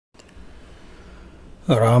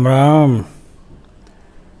राम राम।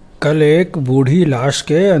 कल एक बूढ़ी लाश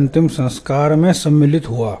के अंतिम संस्कार में सम्मिलित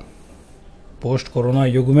हुआ। पोस्ट कोरोना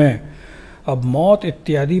युग में अब मौत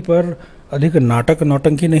इत्यादि पर अधिक नाटक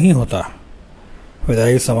नौटंकी नहीं होता।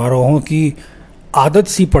 विदाई समारोहों की आदत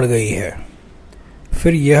सी पड़ गई है।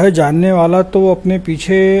 फिर यह जानने वाला तो अपने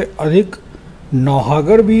पीछे अधिक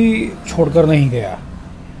नौहागर भी छोड़कर नहीं गया।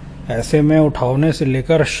 ऐसे में उठौने से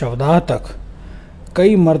लेकर शवदाह तक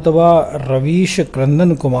कई मर्तबा रवीश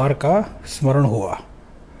क्रंदन कुमार का स्मरण हुआ।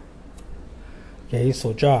 यही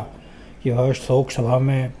सोचा कि वह शोक सभा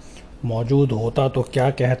में मौजूद होता तो क्या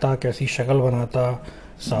कहता, कैसी शक्ल बनाता,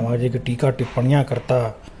 सामाजिक टीका टिप्पणियां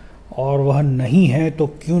करता, और वह नहीं है तो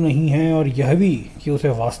क्यों नहीं है, और यह भी कि उसे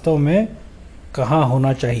वास्तव में कहाँ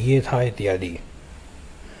होना चाहिए था इत्यादि।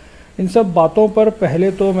 इन सब बातों पर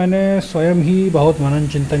पहले तो मैंने स्वयं ही बहुत मनन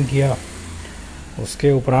चिंतन किया।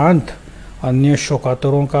 उसके उपरांत अन्य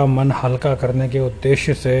शोकातुरों का मन हल्का करने के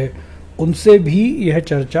उद्देश्य से उनसे भी यह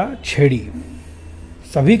चर्चा छेड़ी।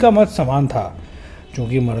 सभी का मत समान था।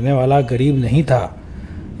 चूंकि मरने वाला गरीब नहीं था,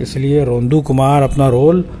 इसलिए रोंदू कुमार अपना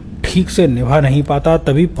रोल ठीक से निभा नहीं पाता,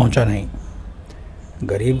 तभी पहुंचा नहीं।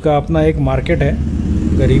 गरीब का अपना एक मार्केट है,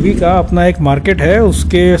 गरीबी का अपना एक मार्केट है,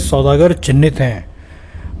 उसके सौदागर चिन्हित हैं।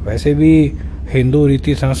 वैसे भी हिंदू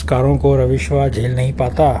रीति संस्कारों को रविश्वा झेल नहीं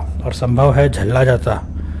पाता और संभव है झल्ला जाता।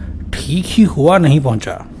 ठीक ही हुआ नहीं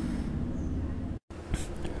पहुंचा।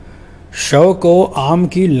 शव को आम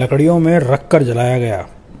की लकड़ियों में रखकर जलाया गया।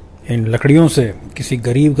 इन लकड़ियों से किसी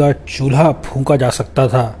गरीब का चूल्हा फूंका जा सकता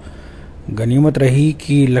था। गनीमत रही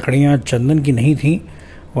कि लकड़ियां चंदन की नहीं थीं,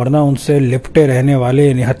 वरना उनसे लिपटे रहने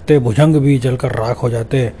वाले निहत्ते भुजंग भी जलकर राख हो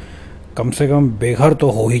जाते, कम से कम बेघर तो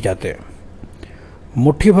हो ही जाते।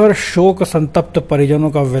 मुट्ठी भर शोक संतप्त परिजनों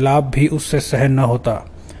का विलाप भी उससे सहन न होता।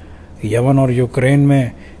 यमन और यूक्रेन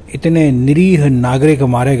में इतने निरीह नागरिक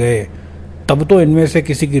मारे गए, तब तो इनमें से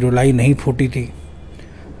किसी की रुलाई नहीं फूटी थी।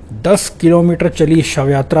 10 किलोमीटर चली शव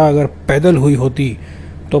यात्रा अगर पैदल हुई होती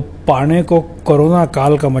तो पाने को कोरोना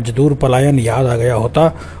काल का मजदूर पलायन याद आ गया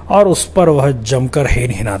होता और उस पर वह जमकर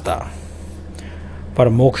हिनहिनाता। पर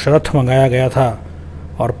मोक्ष रथ मंगाया गया था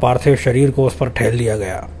और पार्थिव शरीर को उस पर ठहल दिया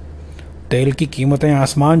गया। तेल की कीमतें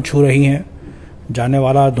आसमान छू रही हैं। जाने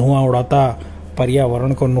वाला धुआं उड़ाता,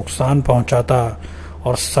 पर्यावरण को नुकसान पहुंचाता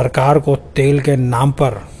और सरकार को तेल के नाम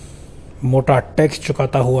पर मोटा टैक्स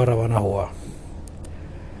चुकाता हुआ रवाना हुआ।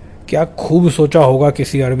 क्या खूब सोचा होगा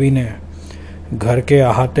किसी अरबी ने, घर के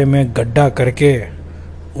अहाते में गड्ढा करके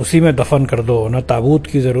उसी में दफन कर दो। न ताबूत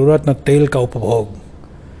की ज़रूरत, न तेल का उपभोग।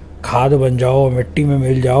 खाद बन जाओ, मिट्टी में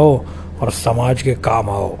मिल जाओ और समाज के काम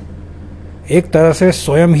आओ। एक तरह से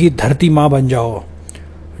स्वयं ही धरती माँ बन जाओ।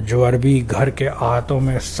 जो अरबी घर के आहतों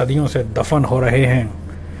में सदियों से दफन हो रहे हैं,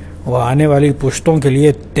 वह आने वाली पुश्तों के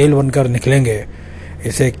लिए तेल बनकर निकलेंगे।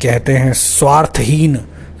 इसे कहते हैं स्वार्थहीन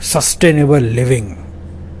सस्टेनेबल लिविंग।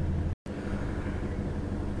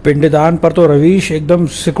 पिंडदान पर तो रवीश एकदम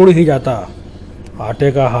सिकुड़ ही जाता।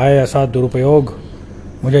 आटे का हाय ऐसा दुरुपयोग।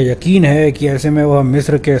 मुझे यकीन है कि ऐसे में वह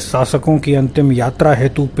मिस्र के शासकों की अंतिम यात्रा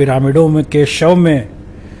हेतु पिरामिडों में के शव में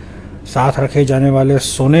साथ रखे जाने वाले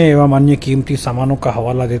सोने एवं अन्य कीमती सामानों का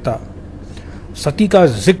हवाला देता। सती का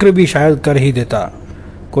जिक्र भी शायद कर ही देता।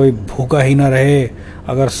 कोई भूखा ही न रहे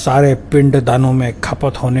अगर सारे पिंड दानों में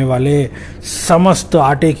खपत होने वाले समस्त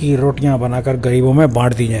आटे की रोटियां बनाकर गरीबों में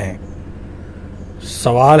बांट दी जाएं।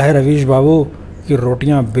 सवाल है रवीश बाबू कि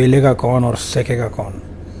रोटियां बेलेगा कौन और सेकेगा कौन?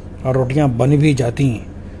 और रोटियां बन भी जाती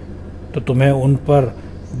तो तुम्हें उन पर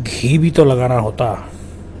घी भी तो लगाना होता।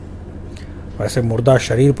 वैसे मुर्दा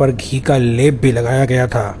शरीर पर घी का लेप भी लगाया गया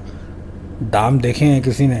था। दाम देखे हैं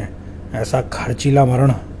किसी ने? ऐसा खर्चीला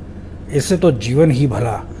मरण, इससे तो जीवन ही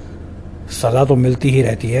भला। सजा तो मिलती ही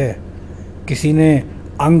रहती है। किसी ने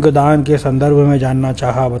अंगदान के संदर्भ में जानना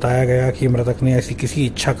चाहा। बताया गया कि मृतक ने ऐसी किसी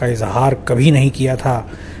इच्छा का इजहार कभी नहीं किया था।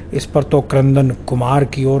 इस पर तो क्रंदन कुमार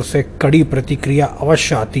की ओर से कड़ी प्रतिक्रिया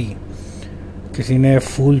अवश्य आती। किसी ने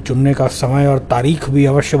फूल चुनने का समय और तारीख भी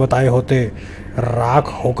अवश्य बताए होते।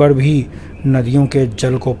 राख होकर भी नदियों के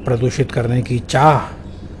जल को प्रदूषित करने की चाह,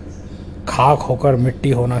 खाक होकर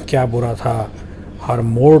मिट्टी होना क्या बुरा था। हर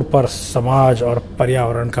मोड़ पर समाज और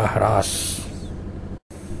पर्यावरण का ह्रास।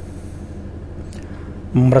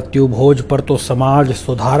 मृत्यु भोज पर तो समाज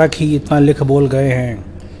सुधारक ही इतना लिख बोल गए हैं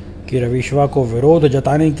कि रविश्वा को विरोध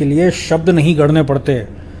जताने के लिए शब्द नहीं गढ़ने पड़ते।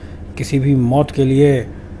 किसी भी मौत के लिए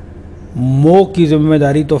मोह की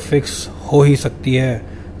जिम्मेदारी तो फिक्स हो ही सकती है।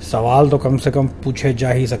 सवाल तो कम से कम पूछे जा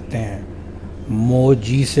ही सकते हैं। मोह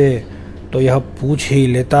जी से तो यह पूछ ही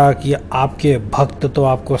लेता कि आपके भक्त तो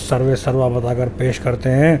आपको सर्वे सर्वा बताकर पेश करते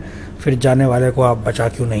हैं, फिर जाने वाले को आप बचा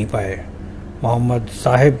क्यों नहीं पाए? मोहम्मद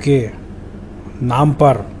साहिब के नाम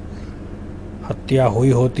पर हत्या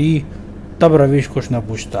हुई होती तब रवीश कुछ न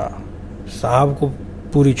पूछता। साहब को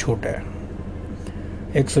पूरी छूट है।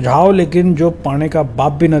 एक सुझाव लेकिन जो पाने का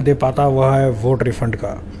बाप भी न दे पाता, वह है वोट रिफंड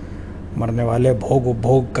का। मरने वाले भोग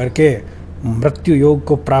उपभोग करके मृत्यु योग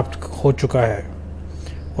को प्राप्त हो चुका है।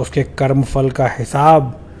 उसके कर्म फल का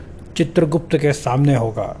हिसाब चित्रगुप्त के सामने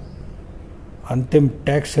होगा। अंतिम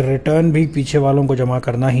टैक्स रिटर्न भी पीछे वालों को जमा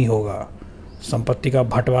करना ही होगा। संपत्ति का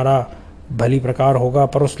बंटवारा भली प्रकार होगा,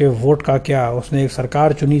 पर उसके वोट का क्या? उसने एक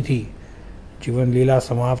सरकार चुनी थी। जीवन लीला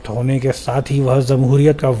समाप्त होने के साथ ही वह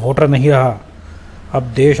जमहूरियत का वोटर नहीं रहा। अब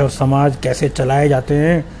देश और समाज कैसे चलाए जाते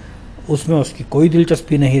हैं उसमें उसकी कोई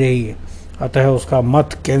दिलचस्पी नहीं रही। अतः उसका मत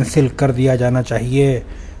कैंसिल कर दिया जाना चाहिए।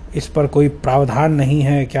 इस पर कोई प्रावधान नहीं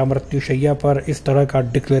है। क्या मृत्युशैया पर इस तरह का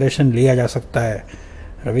डिक्लेरेशन लिया जा सकता है?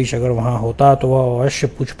 रवीश अगर वहाँ होता तो वह अवश्य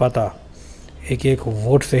पूछ पाता। एक एक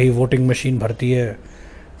वोट से ही वोटिंग मशीन भरती है।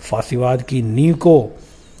 फांसीवाद की नींव को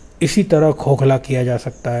इसी तरह खोखला किया जा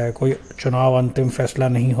सकता है। कोई चुनाव अंतिम फैसला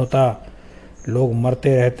नहीं होता। लोग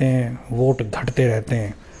मरते रहते हैं, वोट घटते रहते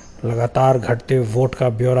हैं। लगातार घटते वोट का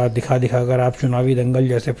ब्यौरा दिखा दिखा कर आप चुनावी दंगल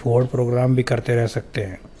जैसे फुहड़ प्रोग्राम भी करते रह सकते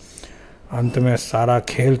हैं। अंत में सारा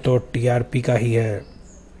खेल तो टीआरपी का ही है।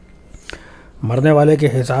 मरने वाले के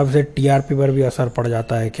हिसाब से टीआरपी पर भी असर पड़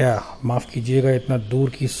जाता है क्या? माफ़ कीजिएगा, इतना दूर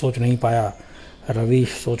की सोच नहीं पाया। रवीश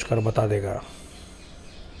सोच कर बता देगा।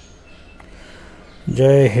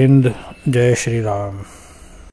 जय हिंद, जय श्री राम।